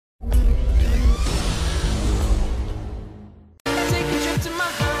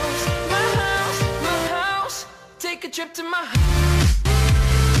trip to my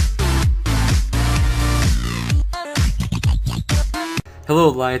Hello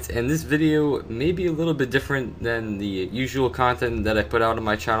Alliance, and this video may be a little bit different than the usual content that I put out on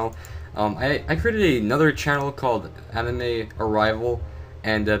my channel. I created another channel called Anime Arrival,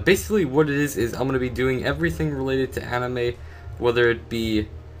 and basically what it is I'm going to be doing everything related to anime, whether it be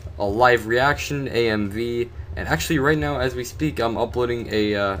a live reaction, AMV, and actually right now as we speak I'm uploading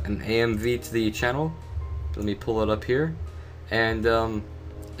an AMV to the channel. Let me pull it up here, and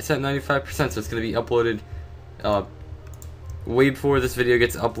it's at 95%, so it's going to be uploaded way before this video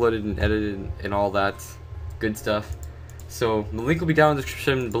gets uploaded and edited and all that good stuff. So the link will be down in the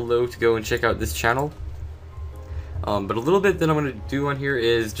description below to go and check out this channel. But a little bit that I'm going to do on here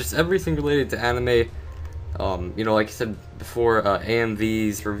is just everything related to anime. You know, like I said before,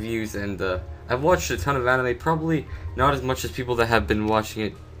 AMVs, reviews, and I've watched a ton of anime, probably not as much as people that have been watching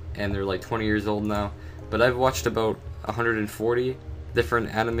it and they're like 20 years old now, but I've watched about 140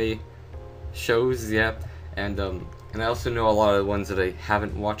 different anime shows, yeah, and I also know a lot of the ones that I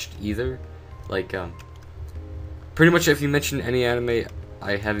haven't watched either. Like, pretty much if you mention any anime,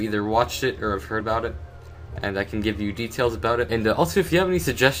 I have either watched it or I've heard about it, and I can give you details about it. And also, if you have any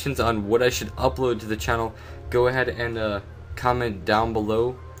suggestions on what I should upload to the channel, go ahead and comment down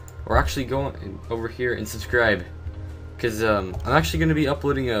below, or actually go over here and subscribe, because I'm actually going to be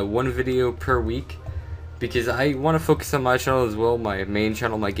uploading one video per week, because I want to focus on my channel as well, my main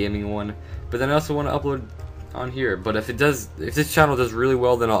channel, my gaming one, but then I also want to upload on here. But if this channel does really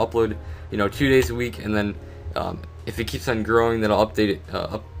well, then I'll upload, you know, 2 days a week, and then if it keeps on growing, then I'll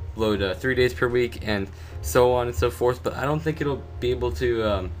upload 3 days per week, and so on and so forth. But I don't think it'll be able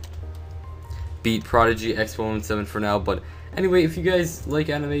to beat Prodigy X117 for now. But anyway, if you guys like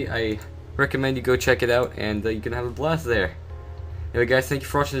anime, I recommend you go check it out, and you can have a blast there. Anyway guys, thank you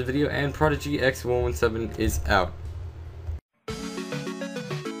for watching this video, and Prodigy X117 is out.